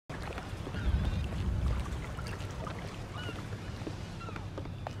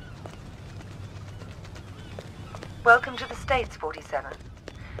Welcome to the States, 47.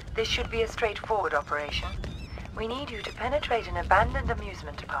 This should be a straightforward operation. We need you to penetrate an abandoned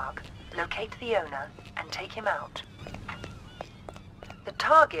amusement park, locate the owner, and take him out. The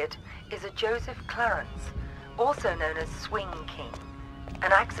target is a Joseph Clarence, also known as Swing King.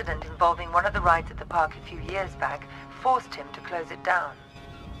 An accident involving one of the rides at the park a few years back forced him to close it down.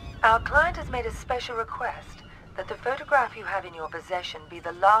 Our client has made a special request that the photograph you have in your possession be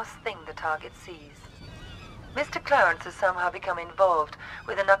the last thing the target sees. Mr. Clarence has somehow become involved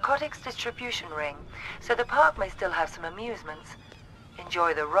with a narcotics distribution ring, so the park may still have some amusements.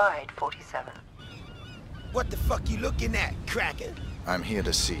 Enjoy the ride, 47. What the fuck you looking at, cracker? I'm here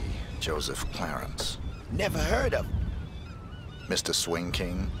to see Joseph Clarence. Never heard of him. Mr. Swing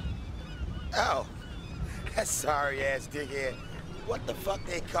King? Oh, that sorry-ass dickhead. What the fuck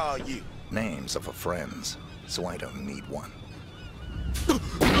they call you? Names are for friends, so I don't need one.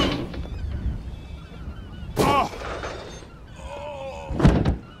 Oh!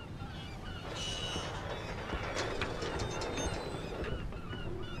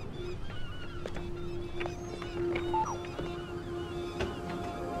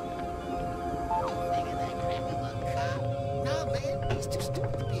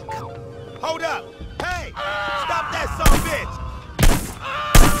 Hold up! Hey! Stop that son of a bitch!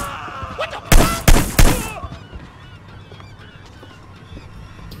 What the fuck?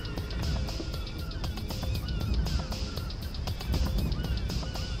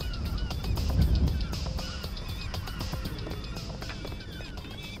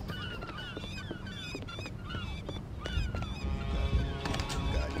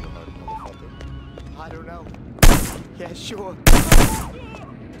 I don't know. Yeah, sure.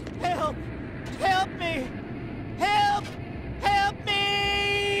 Help! Help me! Help! Help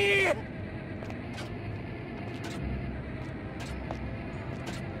me!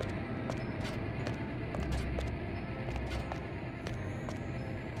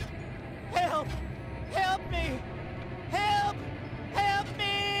 Help! Help me! Help! Help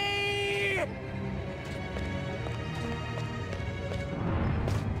me!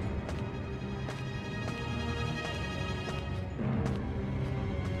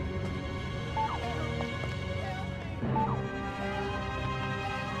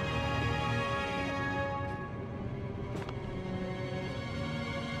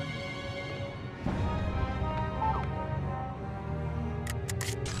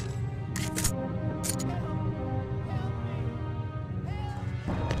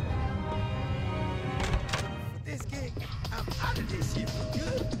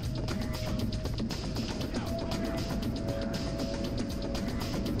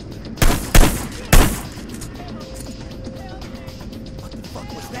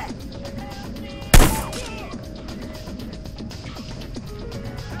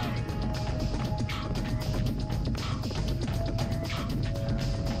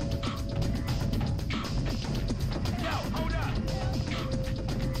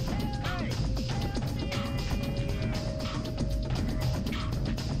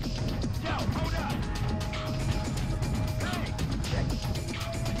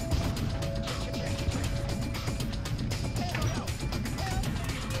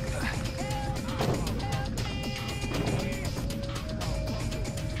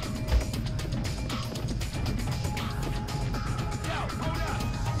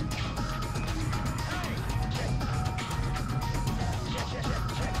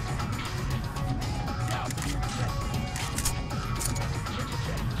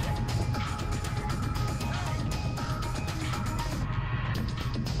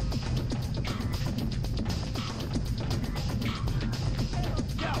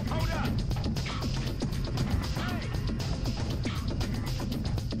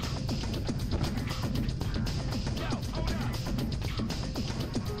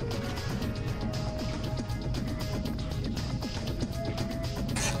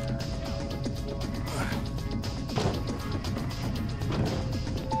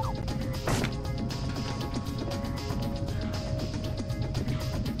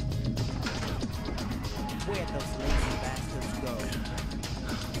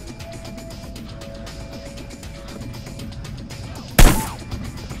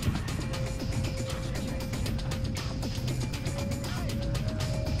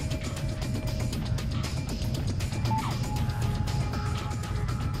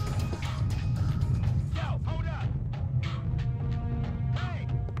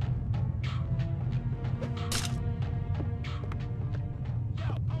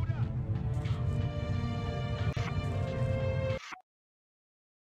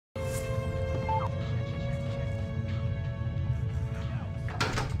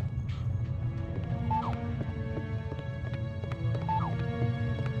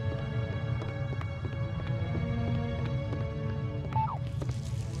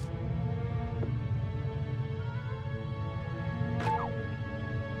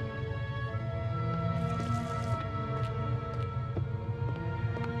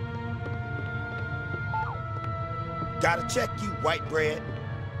 Gotta check you, white bread.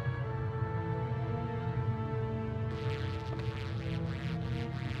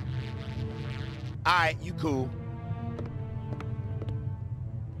 Alright, you cool.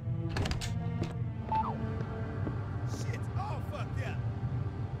 Shit's all fucked up.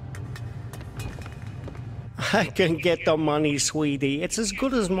 I can get the money, sweetie. It's as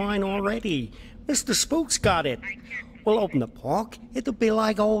good as mine already. Mr. Spook's got it. We'll open the park. It'll be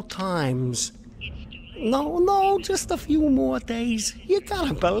like old times. No, just a few more days. You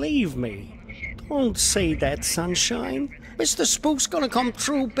gotta believe me. Don't say that, sunshine. Mr. Spook's gonna come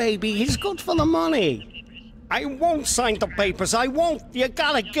through, baby. He's good for the money. I won't sign the papers. I won't. You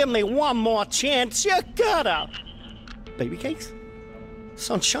gotta give me one more chance. You gotta. Baby cakes?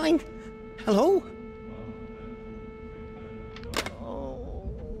 Sunshine? Hello?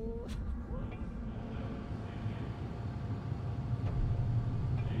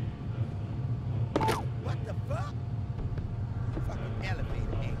 What the fuck? Fucking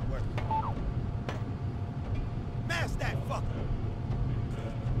elevator ain't working. Mash that fucker!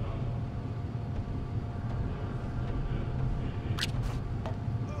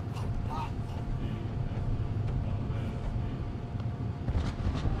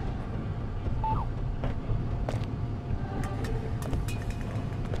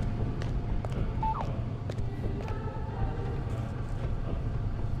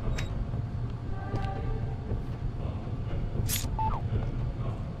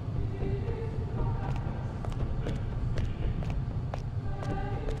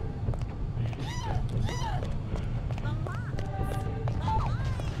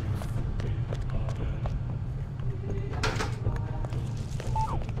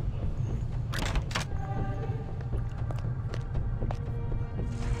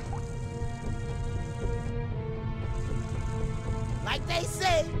 Like they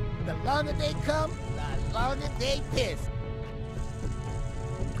say, the longer they come, the longer they piss.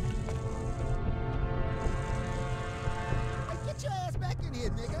 Hey, get your ass back in here,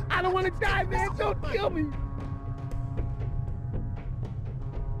 nigga. I don't want to die, man. Don't kill me.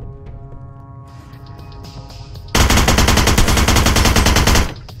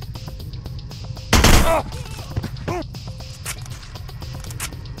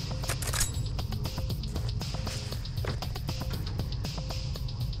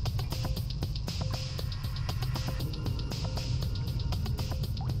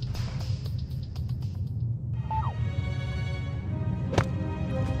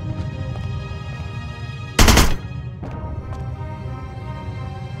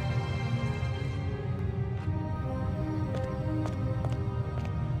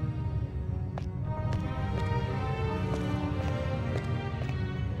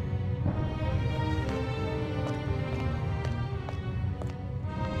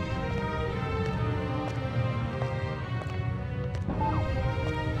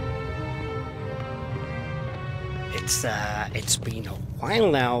 It's been a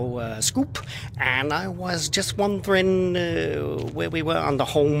while now, Scoop, and I was just wondering where we were on the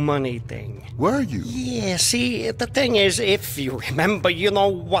whole money thing. Were you? Yeah, see, the thing is, if you remember, you know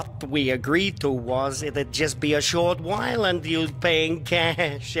what we agreed to was it'd just be a short while and you'd pay in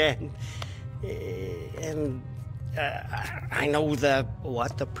cash, and I know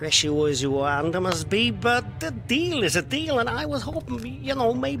what the pressures you were under must be, but the deal is a deal, and I was hoping,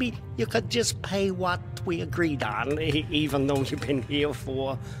 maybe you could just pay what we agreed on, even though you've been here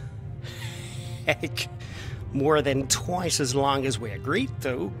for, heck, more than twice as long as we agreed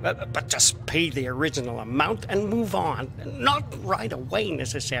to. But just pay the original amount and move on. Not right away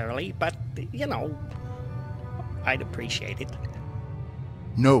necessarily, but, I'd appreciate it.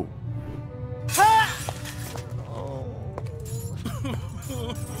 No.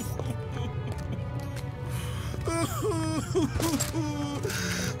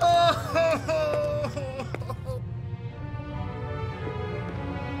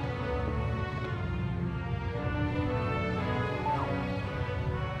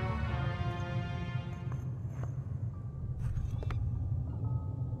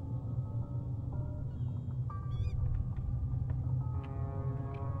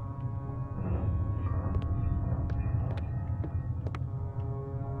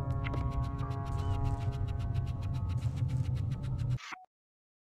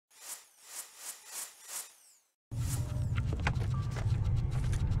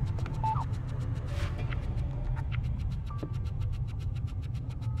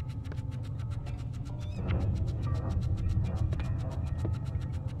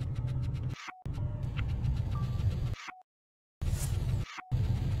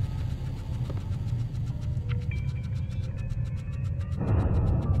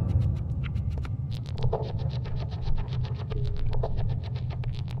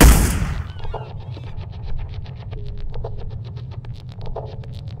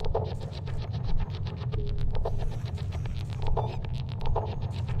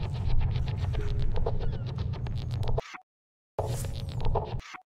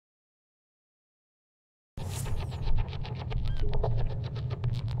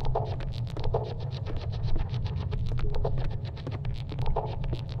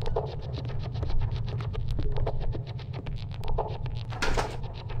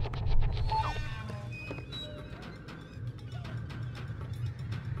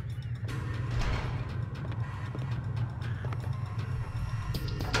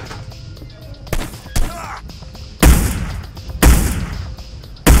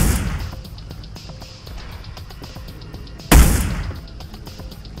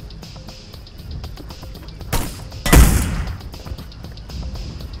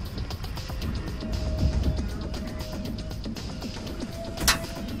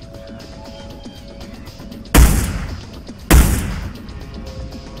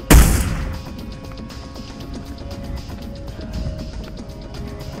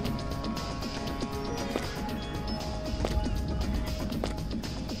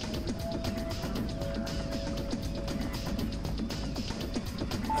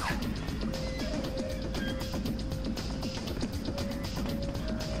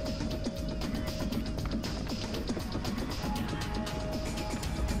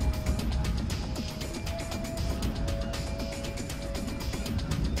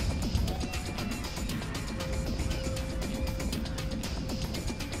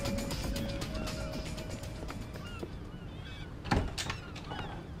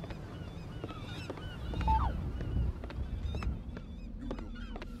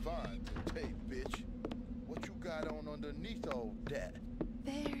 teeth all that?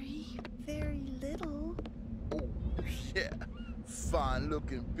 Very, very little. Oh, yeah.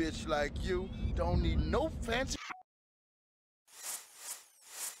 Fine-looking bitch like you don't need no fancy...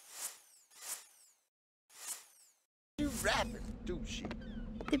 You rapping, do she?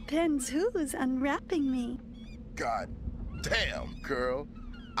 Depends who's unwrapping me. God damn, girl.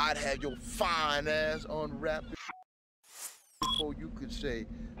 I'd have your fine ass unwrapped before you could say,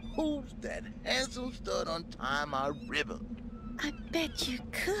 who's that handsome stud untying my ribbon? I bet you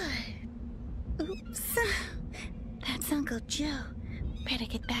could. Oops. That's Uncle Joe. Better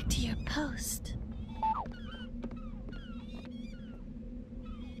get back to your post.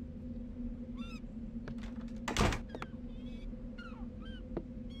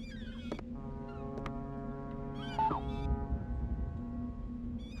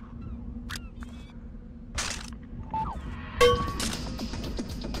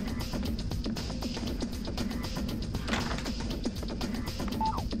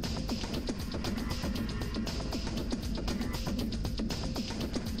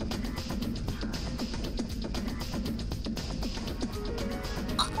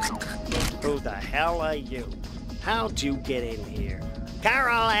 Who the hell are you? How'd you get in here?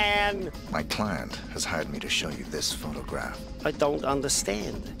 Carol Ann! My client has hired me to show you this photograph. I don't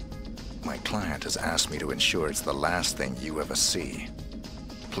understand. My client has asked me to ensure it's the last thing you ever see.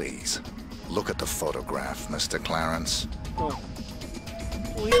 Please, look at the photograph, Mr. Clarence. Oh.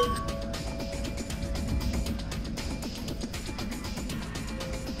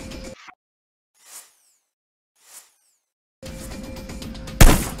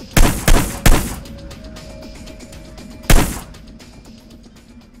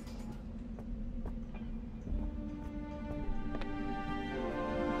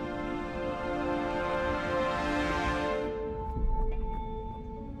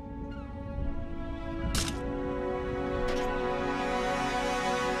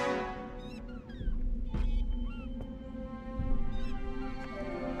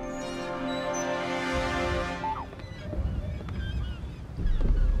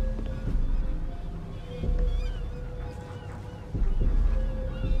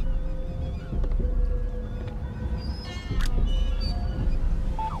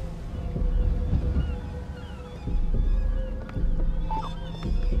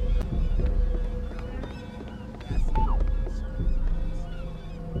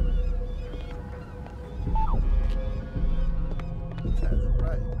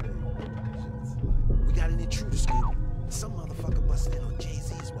 We got an intruder, Scoop. Some motherfucker busted in on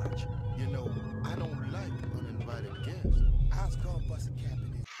Jay-Z's watch. You know, I don't like uninvited guests. I was gonna bust a cap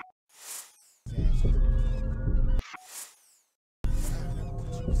in his ass. I remember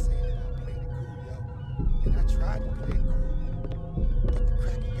what you were saying about playing it cool, yo. And I tried to play it cool. But the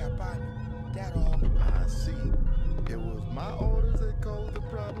cracker got by me. That all. I see. It was my orders that caused the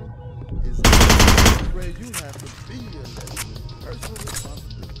problem. It's the way you have to be a lesson. Personal responsibility.